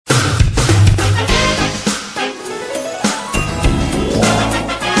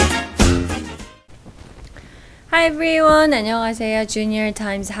Hi everyone. 안녕하세요.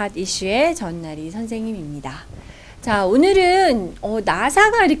 주니어타임즈 핫 이슈의 전나리 선생님입니다. 자, 오늘은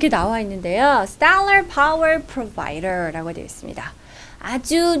나사가 이렇게 나와 있는데요. Stellar Power Provider라고 되어 있습니다.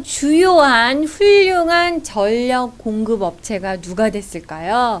 아주 주요한 훌륭한 전력 공급 업체가 누가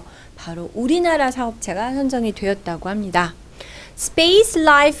됐을까요? 바로 우리나라 사업체가 선정이 되었다고 합니다. Space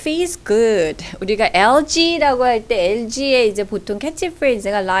life is good. 우리가 LG라고 할 때 LG의 이제 보통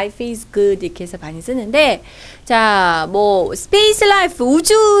캐치프레이즈가 life is good 이렇게 해서 많이 쓰는데, 자, 뭐 space life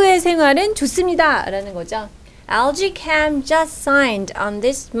우주의 생활은 좋습니다 라는 거죠. LG Chem just signed on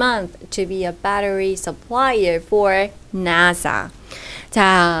this month to be a battery supplier for NASA.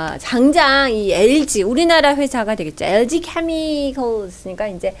 자, 당장 이 LG, 우리나라 회사가 되겠죠. LG Chemicals니까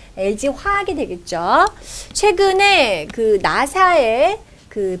이제 LG 화학이 되겠죠. 최근에 그 나사의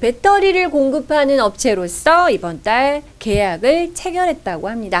그 배터리를 공급하는 업체로서 이번 달 계약을 체결했다고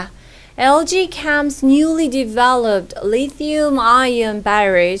합니다. LG Chem's newly developed lithium-ion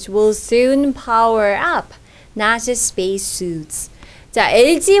batteries will soon power up NASA spacesuits. 자,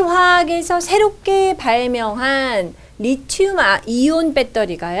 LG 화학에서 새롭게 발명한 리튬 이온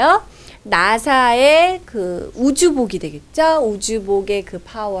배터리가요, 나사의 그 우주복이 되겠죠. 우주복의 그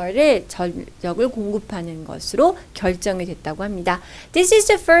파워를 전력을 공급하는 것으로 결정이 됐다고 합니다. This is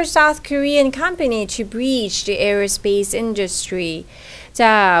the first South Korean company to breach the aerospace industry.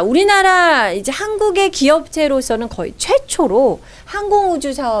 자, 우리나라 이제 한국의 기업체로서는 거의 최초로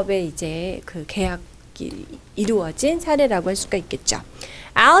항공우주 사업에 이제 그 계약이 이루어진 사례라고 할 수가 있겠죠.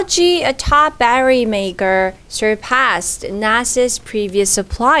 LG, a top battery maker, surpassed NASA's previous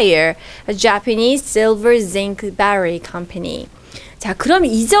supplier, a Japanese silver zinc battery company. 자, 그럼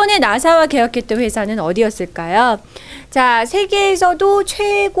이전에 나사와 계약했던 회사는 어디였을까요? 자, 세계에서도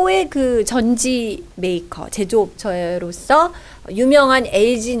최고의 그 전지 메이커, 제조업체로서 유명한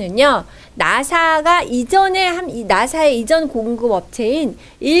LG는요, 나사가 이전에 나사의 이전 공급 업체인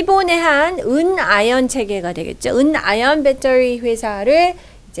일본의 한 은아연 체계가 되겠죠. 은아연 배터리 회사를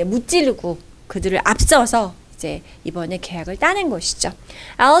이제 무찌르고 그들을 앞서서 이제 이번에 계약을 따낸 것이죠.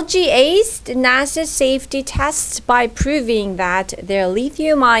 LG aced NASA safety tests by proving that their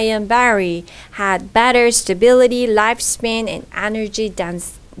lithium-ion battery had better stability, lifespan, and energy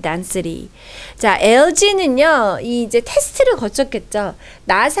density. 자, LG는요, 이제 테스트를 거쳤겠죠.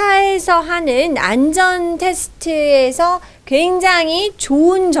 나사에서 하는 안전 테스트에서 굉장히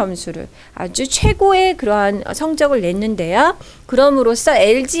좋은 점수를, 아주 최고의 그러한 성적을 냈는데요. 그럼으로써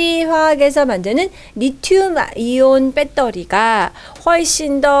LG 화학에서 만드는 리튬 이온 배터리가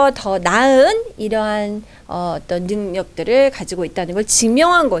훨씬 더 나은 이러한 어떤 능력들을 가지고 있다는 걸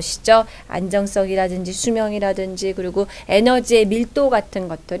증명한 것이죠. 안정성이라든지 수명이라든지 그리고 에너지의 밀도 같은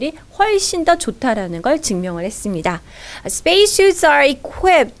것들이 훨씬 더 좋다라는 걸 증명을 했습니다. Spacesuits are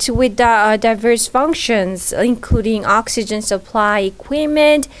equipped with diverse functions, including oxygen supply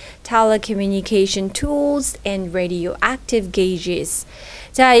equipment, telecommunication tools, and radioactive gauges.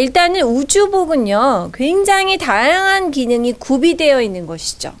 자, 일단은 우주복은요, 굉장히 다양한 기능이 구비되어 있는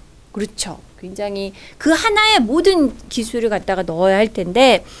것이죠. 그렇죠. 굉장히 그 하나의 모든 기술을 갖다가 넣어야 할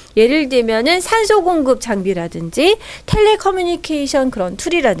텐데, 예를 들면은 산소 공급 장비라든지 텔레커뮤니케이션 그런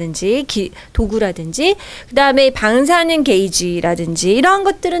툴이라든지 도구라든지 그 다음에 방사능 게이지라든지 이런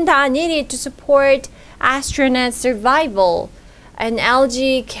것들은 다 needed to support astronaut survival, an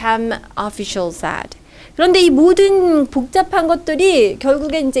LG Chem official said. 그런데 이 모든 복잡한 것들이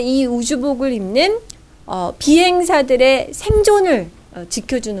결국에 이제 이 우주복을 입는 비행사들의 생존을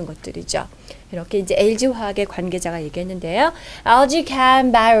지켜주는 것들이죠. 이렇게 이제 LG 화학의 관계자가 얘기했는데요. LG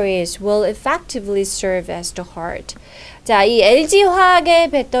Chem batteries will effectively serve as the heart. 자, 이 LG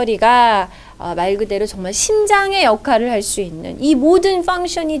화학의 배터리가 말 그대로 정말 심장의 역할을 할 수 있는, 이 모든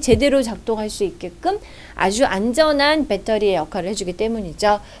펑션이 제대로 작동할 수 있게끔 아주 안전한 배터리의 역할을 해주기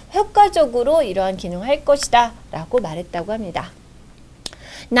때문이죠. 효과적으로 이러한 기능을 할 것이다 라고 말했다고 합니다.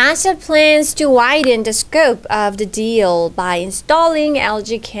 NASA plans to widen the scope of the deal by installing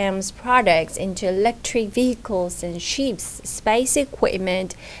LG Chem's products into electric vehicles and ships, space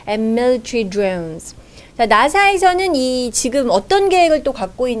equipment, and military drones. 자, 나사에서는 이 지금 어떤 계획을 또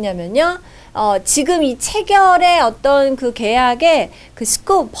갖고 있냐면요. 지금 이 체결의 어떤 그 계약의 그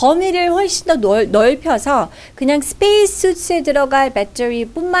스코프, 범위를 훨씬 더 넓혀서 그냥 스페이스 수트에 들어갈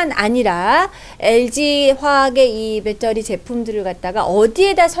배터리뿐만 아니라 LG 화학의 이 배터리 제품들을 갖다가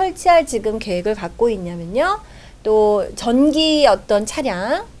어디에다 설치할 지금 계획을 갖고 있냐면요. 또 전기 어떤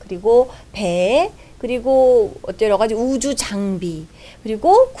차량, 그리고 배, 그리고 여러 가지 우주 장비,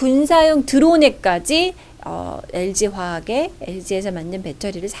 그리고 군사용 드론에까지 LG에서 만든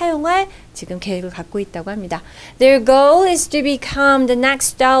배터리를 사용할 지금 계획을 갖고 있다고 합니다. Their goal is to become the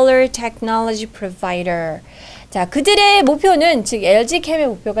next stellar technology provider. 자, 그들의 목표는 즉 LG캠의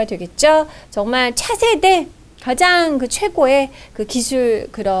목표가 되겠죠. 정말 차세대 가장 그 최고의 그 기술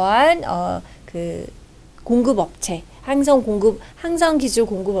그러한 그 공급업체, 항성 기술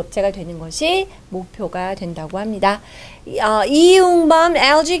공급업체가 되는 것이 목표가 된다고 합니다. 이웅범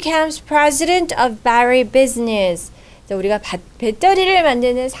LG캠's President of Battery Business. 자, 우리가 배터리를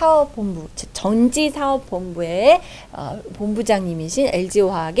만드는 사업본부, 전지 사업본부의 본부장님이신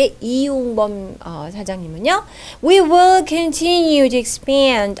LG화학의 이웅범 사장님은요. We will continue to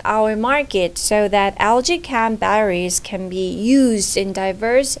expand our market so that LGchem batteries can be used in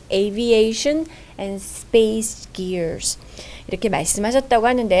diverse aviation and space gears. 이렇게 말씀하셨다고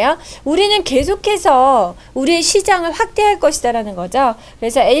하는데요. 우리는 계속해서 우리의 시장을 확대할 것이다라는 거죠.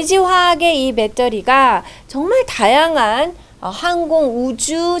 그래서 LG화학의 이 배터리가 정말 다양한 항공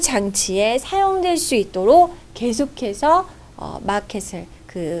우주 장치에 사용될 수 있도록 계속해서 마켓을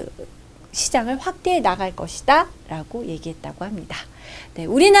시장을 확대해 나갈 것이다 라고 얘기했다고 합니다. 네,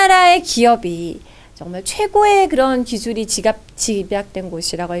 우리나라의 기업이 정말 최고의 그런 기술이 집약된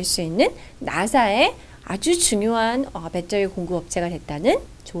곳이라고 할 수 있는 나사의 아주 중요한 배터리 공급업체가 됐다는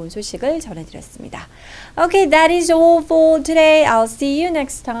좋은 소식을 전해드렸습니다. Okay, that is all for today. I'll see you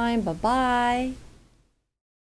next time. Bye bye.